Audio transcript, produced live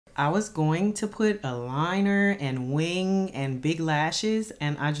I was going to put a liner and wing and big lashes,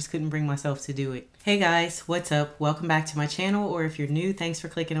 and I just couldn't bring myself to do it. Hey guys, what's up? Welcome back to my channel, or if you're new, thanks for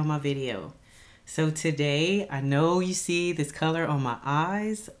clicking on my video. So today, I know you see this color on my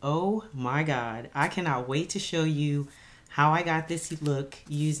eyes. Oh my God, I cannot wait to show you how I got this look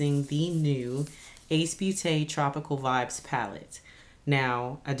using the new Beaute Tropical Vibes palette.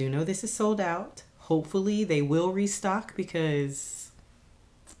 Now, I do know this is sold out. Hopefully they will restock because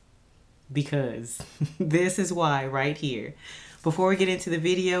this is why right here. Before we get into the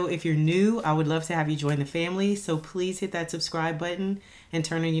video, if you're new, I would love to have you join the family. So please hit that subscribe button and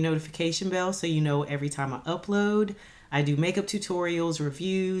turn on your notification bell so you know every time I upload. I do makeup tutorials,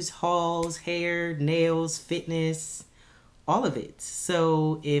 reviews, hauls, hair, nails, fitness, all of it.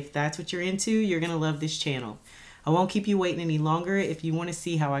 So if that's what you're into, you're gonna love this channel. I won't keep you waiting any longer. If you want to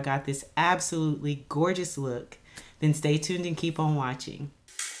see how I got this absolutely gorgeous look, then stay tuned and keep on watching.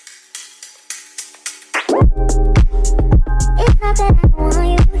 It's not that I want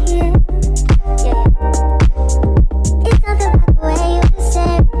you here. It's not the way you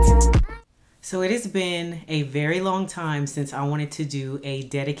said. So it has been a very long time since I wanted to do a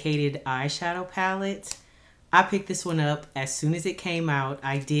dedicated eyeshadow palette. I picked this one up as soon as it came out.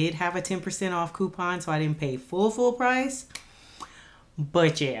 I did have a 10% off coupon, so I didn't pay full price.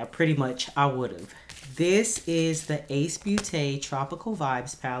 But yeah, pretty much I would have. This is the Beaute Tropical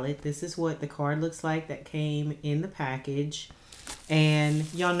Vibes palette. This is what the card looks like that came in the package. And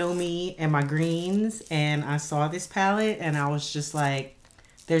y'all know me and my greens. And I saw this palette and I was just like,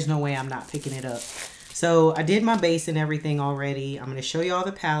 there's no way I'm not picking it up. So I did my base and everything already. I'm going to show you all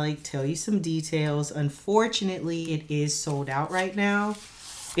the palette, tell you some details. Unfortunately, it is sold out right now.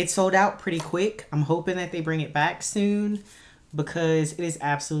 It sold out pretty quick. I'm hoping that they bring it back soon, because it is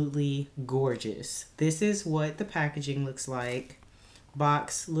absolutely gorgeous. This is what the packaging looks like.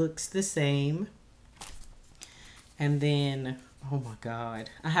 Box looks the same. And then, oh my God,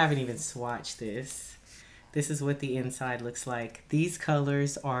 I haven't even swatched this. This is what the inside looks like. These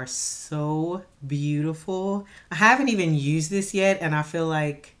colors are so beautiful. I haven't even used this yet, and I feel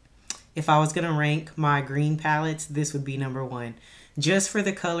like if I was gonna rank my green palettes, this would be #1. Just for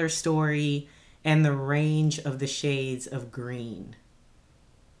the color story and the range of the shades of green.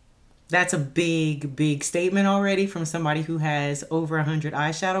 That's a big statement already from somebody who has over 100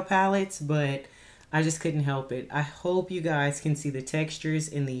 eyeshadow palettes, but I just couldn't help it. I hope you guys can see the textures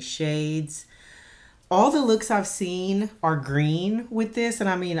in these shades. All the looks I've seen are green with this, and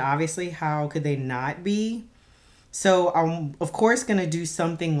I mean, obviously, how could they not be? So I'm, of course, going to do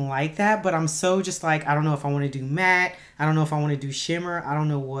something like that, but I'm so just like, I don't know if I want to do matte. I don't know if I want to do shimmer. I don't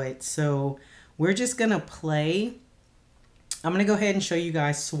know what. So we're just going to play. I'm going to go ahead and show you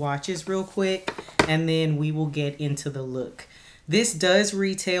guys swatches real quick, and then we will get into the look. This does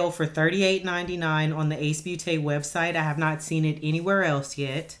retail for $38.99 on the Beaute website. I have not seen it anywhere else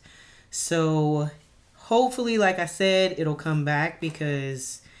yet. So hopefully, like I said, it'll come back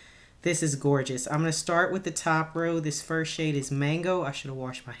because this is gorgeous. I'm going to start with the top row. This first shade is Mango. I should have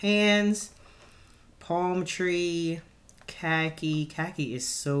washed my hands. Palm Tree, Khaki. Khaki is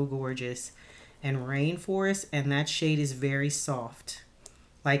so gorgeous. And Rainforest, and that shade is very soft.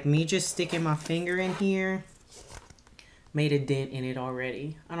 Like me just sticking my finger in here made a dent in it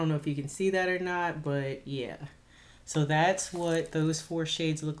already. I don't know if you can see that or not, but yeah. So that's what those 4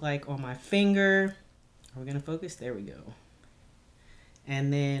 shades look like on my finger. Are we gonna focus? There we go.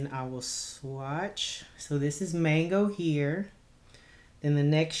 And then I will swatch. So this is Mango here. Then the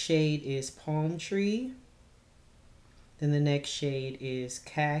next shade is Palm Tree. Then the next shade is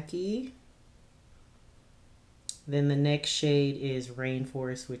Khaki. Then the next shade is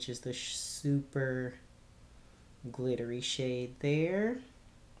Rainforest, which is the super glittery shade there.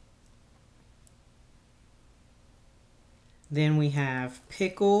 Then we have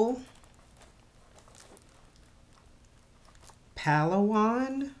Pickle,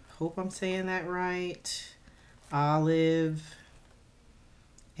 Palawan, hope I'm saying that right, Olive,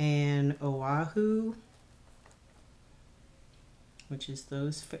 and Oahu, which is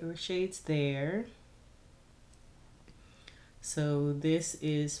those 4 shades there. So this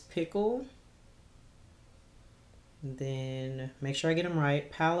is Pickle. Then make sure I get them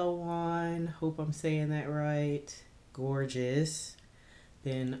right. Palawan, hope I'm saying that right. Gorgeous.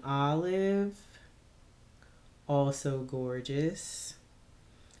 Then Olive, also gorgeous.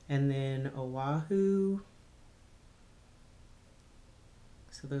 And then Oahu.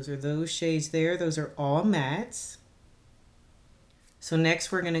 So those are those shades there. Those are all mattes. So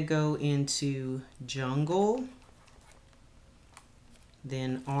next we're going to go into Jungle,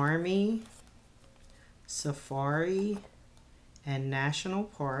 then Army, Safari, and National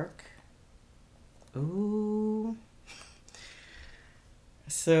Park. Ooh.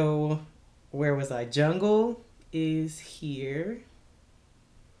 So where was I? Jungle is here.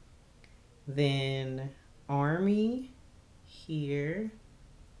 Then Army here.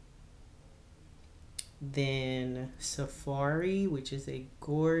 Then Safari, which is a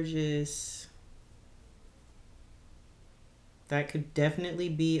gorgeous, that could definitely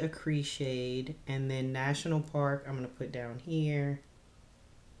be a crease shade. And then National Park, I'm going to put down here.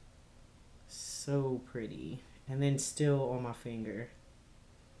 So pretty. And then still on my finger.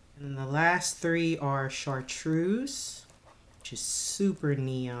 And then the last three are Chartreuse, which is super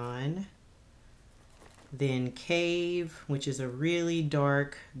neon. Then Cave, which is a really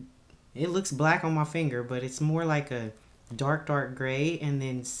dark, it looks black on my finger, but it's more like a dark gray. And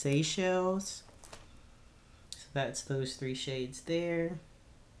then Seychelles. So that's those three shades there.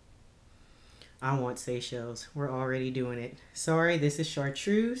 I want Seychelles. We're already doing it. Sorry, this is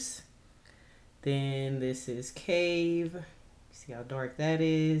Chartreuse. Then this is Cave. See how dark that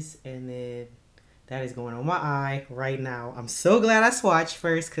is. And then that is going on my eye right now. I'm so glad I swatched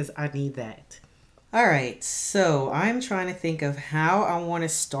first because I need that. Alright, so I'm trying to think of how I want to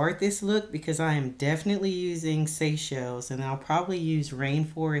start this look because I am definitely using Seychelles and I'll probably use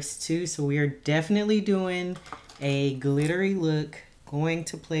Rainforest too. So we are definitely doing a glittery look, going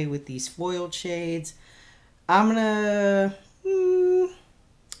to play with these foiled shades. I'm gonna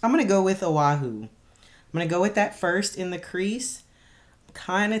go with Oahu. I'm gonna go with that first in the crease. I'm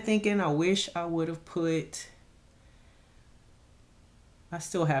kind of thinking I wish I would have put, I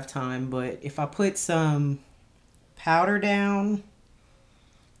still have time, but if I put some powder down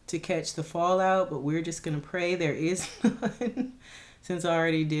to catch the fallout, but we're just gonna pray there is none since I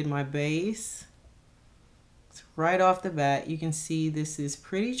already did my base. So right off the bat, you can see this is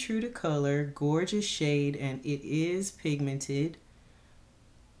pretty true to color, gorgeous shade, and it is pigmented.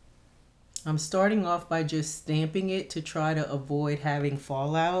 I'm starting off by just stamping it to try to avoid having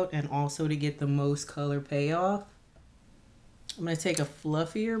fallout and also to get the most color payoff. I'm going to take a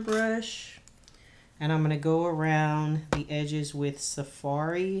fluffier brush and I'm going to go around the edges with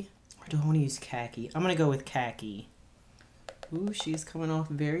Safari. Or do I want to use khaki? I'm going to go with khaki. Ooh, she's coming off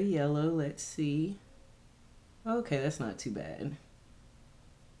very yellow. Let's see. Okay, that's not too bad.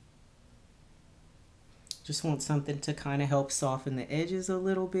 Just want something to kind of help soften the edges a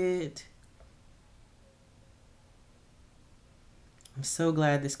little bit. I'm so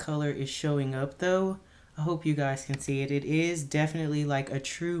glad this color is showing up though. I hope you guys can see it. It is definitely like a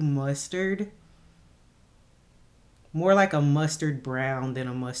true mustard. More like a mustard brown than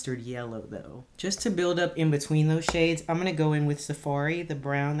a mustard yellow though. Just to build up in between those shades, I'm going to go in with Safari, the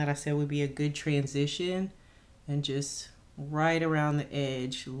brown that I said would be a good transition. And just right around the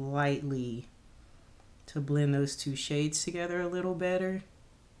edge lightly to blend those two shades together a little better.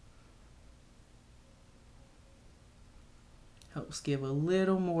 Helps give a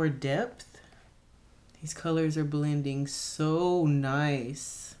little more depth. These colors are blending so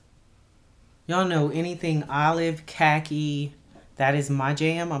nice. Y'all know anything olive, khaki, that is my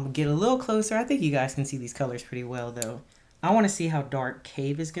jam. I'm gonna get a little closer. I think you guys can see these colors pretty well though. I want to see how dark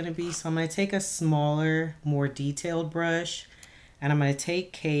Cave is gonna be. So I'm gonna take a smaller, more detailed brush and I'm gonna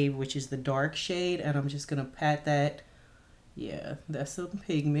take Cave, which is the dark shade, and I'm just gonna pat that. Yeah, that's some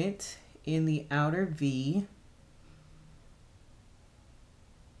pigment in the outer V.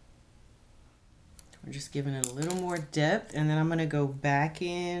 We're just giving it a little more depth, and then I'm gonna go back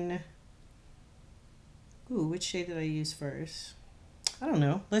in. Ooh, which shade did I use first? I don't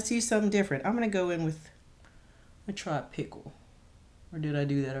know. Let's use something different. I'm gonna go in with, I'm gonna try Pickle. Or did I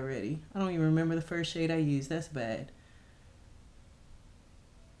do that already? I don't even remember the first shade I used. That's bad.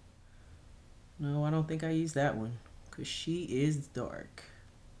 No, I don't think I used that one because she is dark.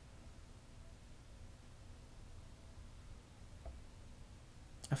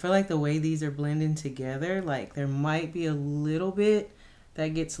 I feel like the way these are blending together, like there might be a little bit that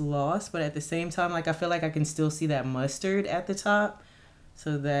gets lost, but at the same time, like I feel like I can still see that mustard at the top.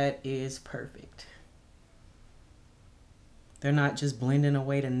 So that is perfect. They're not just blending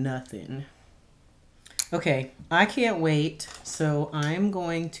away to nothing. Okay, I can't wait. So I'm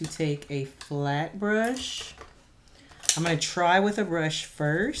going to take a flat brush. I'm going to try with a brush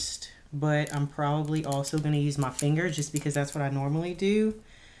first, but I'm probably also going to use my finger just because that's what I normally do.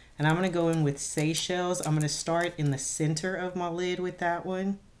 And I'm going to go in with Seychelles. I'm going to start in the center of my lid with that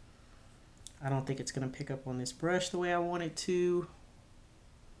one. I don't think it's going to pick up on this brush the way I want it to.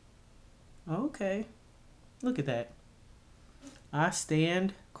 Okay, look at that. I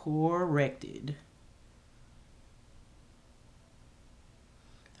stand corrected.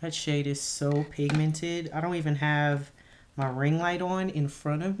 That shade is so pigmented. I don't even have my ring light on in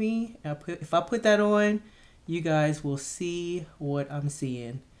front of me. If I put that on, you guys will see what I'm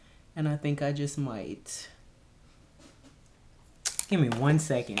seeing. And I think I just might. Give me 1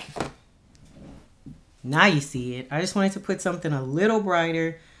 second. Now you see it. I just wanted to put something a little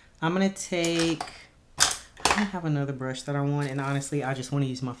brighter. I'm going to take, I have another brush that I want, and honestly, I just want to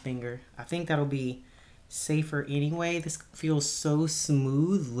use my finger. I think that'll be safer anyway. This feels so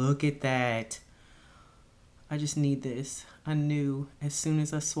smooth. Look at that. I just need this. I knew as soon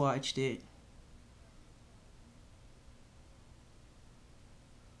as I swatched it.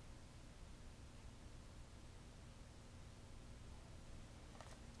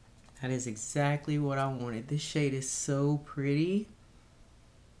 That is exactly what I wanted. This shade is so pretty.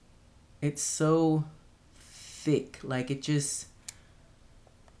 It's so thick. Like it just,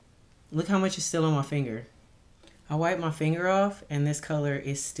 look how much is still on my finger. I wiped my finger off and this color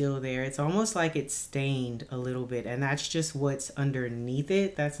is still there. It's almost like it's stained a little bit, and that's just what's underneath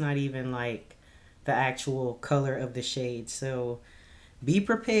it. That's not even like the actual color of the shade. So be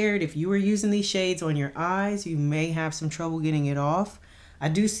prepared. If you were using these shades on your eyes, you may have some trouble getting it off. I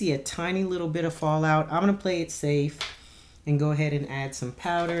do see a tiny little bit of fallout. I'm going to play it safe and go ahead and add some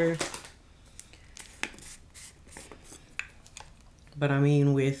powder. But I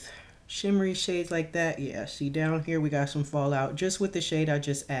mean, with shimmery shades like that, yeah, see down here we got some fallout just with the shade I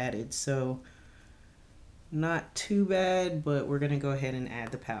just added. So not too bad, but we're going to go ahead and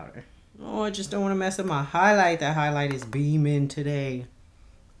add the powder. Oh, I just don't want to mess up my highlight. That highlight is beaming today.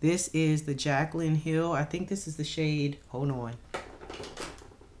 This is the Jaclyn Hill. I think this is the shade, hold on,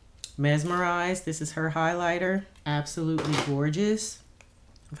 Mesmerized. This is her highlighter. Absolutely gorgeous.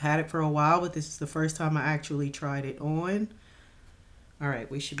 I've had it for a while, but this is the first time I actually tried it on. All right,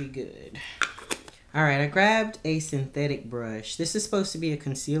 we should be good. All right, I grabbed a synthetic brush. This is supposed to be a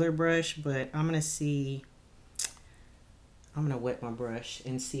concealer brush, but I'm gonna wet my brush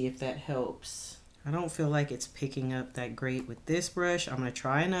and see if that helps. I don't feel like it's picking up that great with this brush. I'm gonna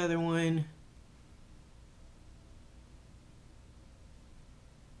try another one.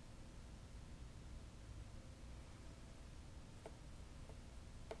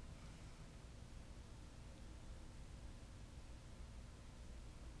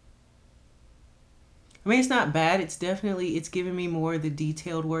 I mean, it's not bad. It's giving me more of the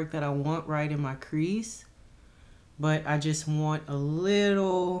detailed work that I want right in my crease. But I just want a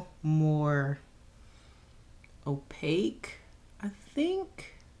little more opaque, I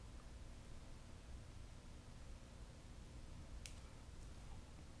think.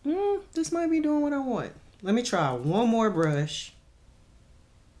 This might be doing what I want. Let me try one more brush.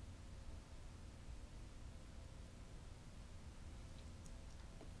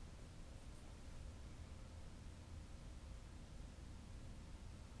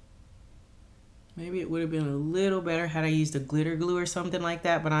 Maybe it would have been a little better had I used a glitter glue or something like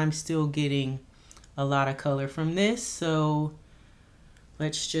that, but I'm still getting a lot of color from this. So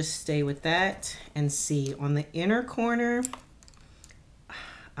let's just stay with that and see. On the inner corner,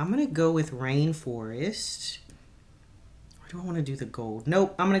 I'm gonna go with Rainforest. Or do I want to do the gold?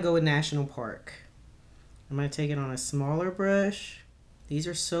 Nope, I'm gonna go with National Park. I'm gonna take it on a smaller brush. These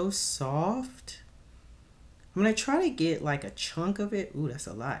are so soft. I'm gonna try to get like a chunk of it. Ooh, that's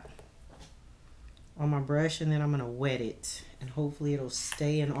a lot. On my brush, and then I'm gonna wet it, and hopefully it'll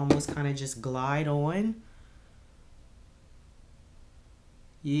stay and almost kind of just glide on.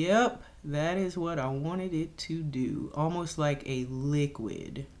 Yep, that is what I wanted it to do. Almost like a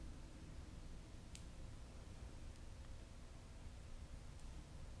liquid.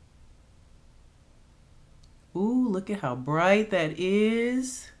 Ooh, look at how bright that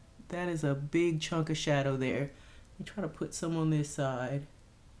is. That is a big chunk of shadow there. Let me try to put some on this side.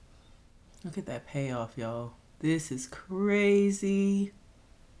 Look at that payoff, y'all. This is crazy.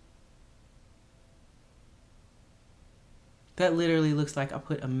 That literally looks like I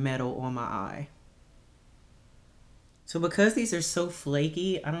put a metal on my eye. So because these are so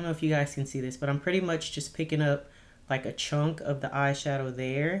flaky, I don't know if you guys can see this, but I'm pretty much just picking up like a chunk of the eyeshadow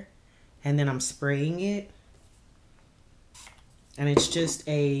there, and then I'm spraying it. And it's just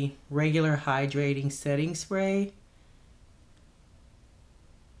a regular hydrating setting spray.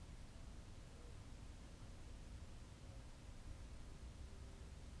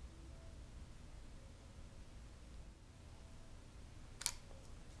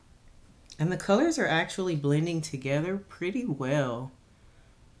 And the colors are actually blending together pretty well.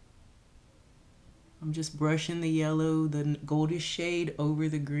 I'm just brushing the yellow, the goldish shade over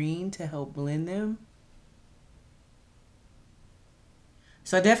the green to help blend them.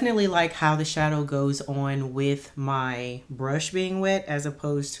 So I definitely like how the shadow goes on with my brush being wet as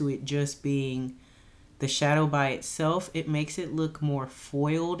opposed to it just being the shadow by itself, it makes it look more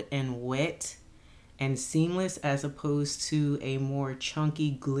foiled and wet and seamless as opposed to a more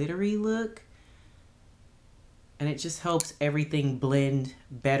chunky, glittery look. And it just helps everything blend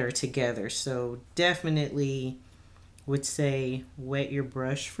better together. So definitely would say wet your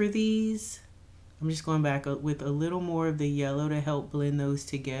brush for these. I'm just going back with a little more of the yellow to help blend those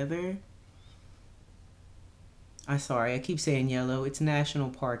together. I'm sorry, I keep saying yellow. It's National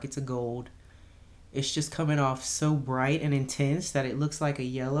Park, it's a gold. It's just coming off so bright and intense that it looks like a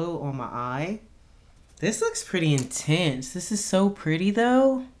yellow on my eye. This looks pretty intense. This is so pretty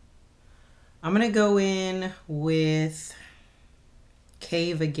though. I'm gonna go in with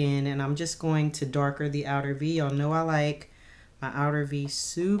Cave again, and I'm just going to darker the outer V. Y'all know I like my outer V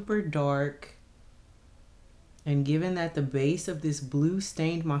super dark. And given that the base of this blue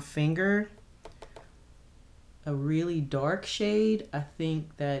stained my finger a really dark shade, I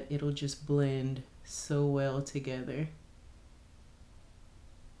think that it'll just blend so well together.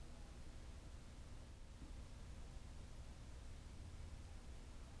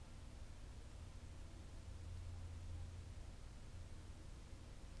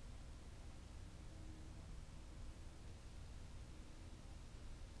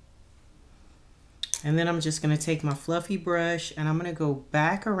 And then I'm just going to take my fluffy brush and I'm going to go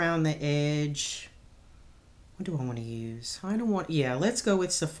back around the edge. What do I want to use? I don't want, yeah, let's go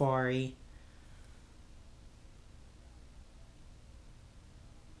with Safari.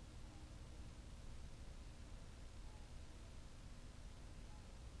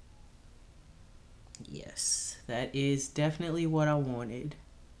 Yes, that is definitely what I wanted.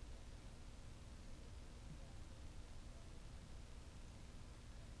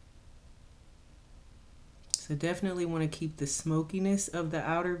 So definitely want to keep the smokiness of the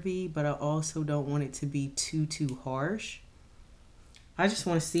outer V, but I also don't want it to be too harsh. I just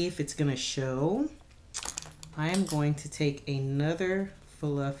want to see if it's going to show. I am going to take another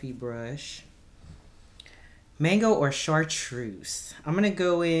fluffy brush. Mango or chartreuse. I'm going to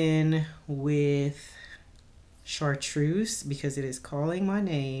go in with chartreuse because it is calling my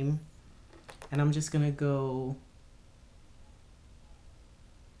name. And I'm just going to go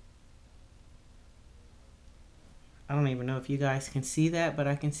I don't even know if you guys can see that, but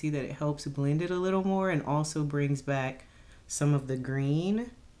I can see that it helps blend it a little more and also brings back some of the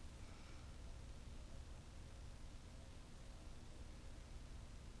green.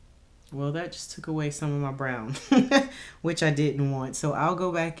 Well, that just took away some of my brown, which I didn't want. So I'll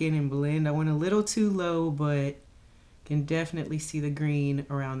go back in and blend. I went a little too low, but can definitely see the green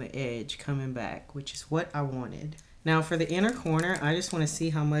around the edge coming back, which is what I wanted. Now for the inner corner, I just want to see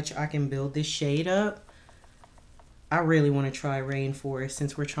how much I can build this shade up. I really want to try Rainforest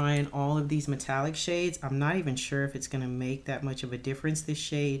since we're trying all of these metallic shades. I'm not even sure if it's going to make that much of a difference. This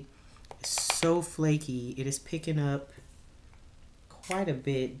shade is so flaky. It is picking up quite a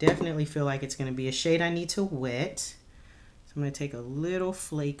bit. Definitely feel like it's going to be a shade I need to wet. So I'm going to take a little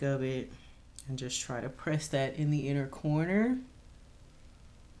flake of it and just try to press that in the inner corner.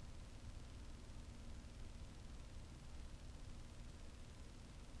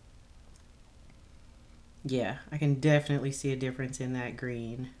 Yeah, I can definitely see a difference in that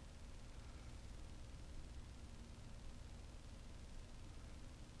green.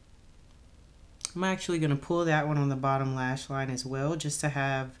 I'm actually going to pull that one on the bottom lash line as well, just to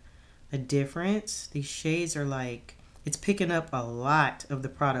have a difference. These shades are like, it's picking up a lot of the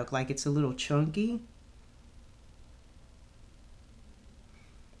product, like it's a little chunky.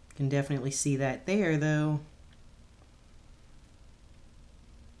 Can definitely see that there though.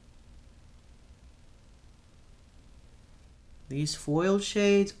 These foiled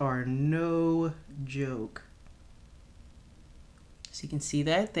shades are no joke. So you can see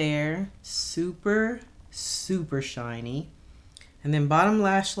that there. Super, super shiny. And then bottom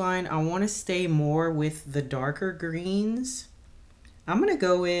lash line, I want to stay more with the darker greens. I'm going to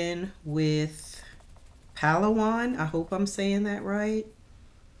go in with Palawan. I hope I'm saying that right.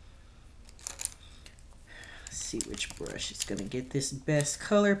 Let's see which brush is going to get this best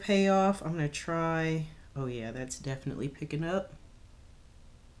color payoff. I'm going to try... Oh yeah, that's definitely picking up.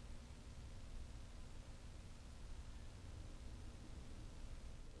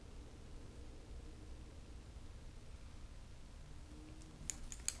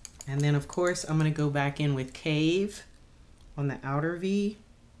 And then of course, I'm gonna go back in with Cave on the outer V.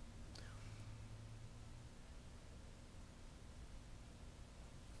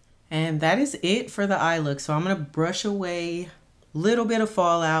 And that is it for the eye look. So I'm gonna brush away little bit of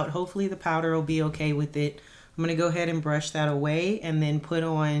fallout. Hopefully the powder will be okay with it. I'm gonna go ahead and brush that away and then put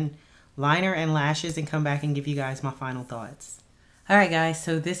on liner and lashes and come back and give you guys my final thoughts. Alright guys,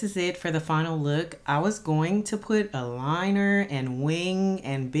 so this is it for the final look. I was going to put a liner and wing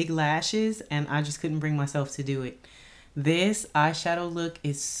and big lashes, and I just couldn't bring myself to do it. This eyeshadow look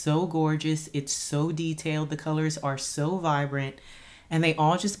is so gorgeous. It's so detailed. The colors are so vibrant, and they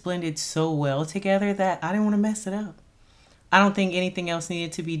all just blended so well together that I didn't want to mess it up. I don't think anything else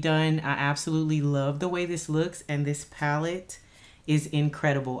needed to be done. I absolutely love the way this looks, and this palette is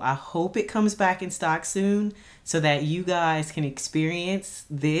incredible. I hope it comes back in stock soon so that you guys can experience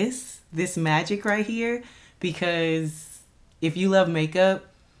this magic right here, because if you love makeup,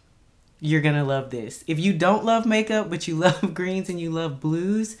 you're gonna love this. If you don't love makeup but you love greens and you love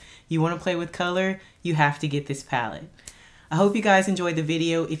blues, you want to play with color, you have to get this palette. I hope you guys enjoyed the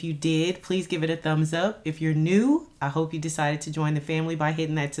video. If you did, please give it a thumbs up. If you're new, I hope you decided to join the family by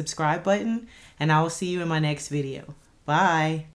hitting that subscribe button, and I will see you in my next video. Bye.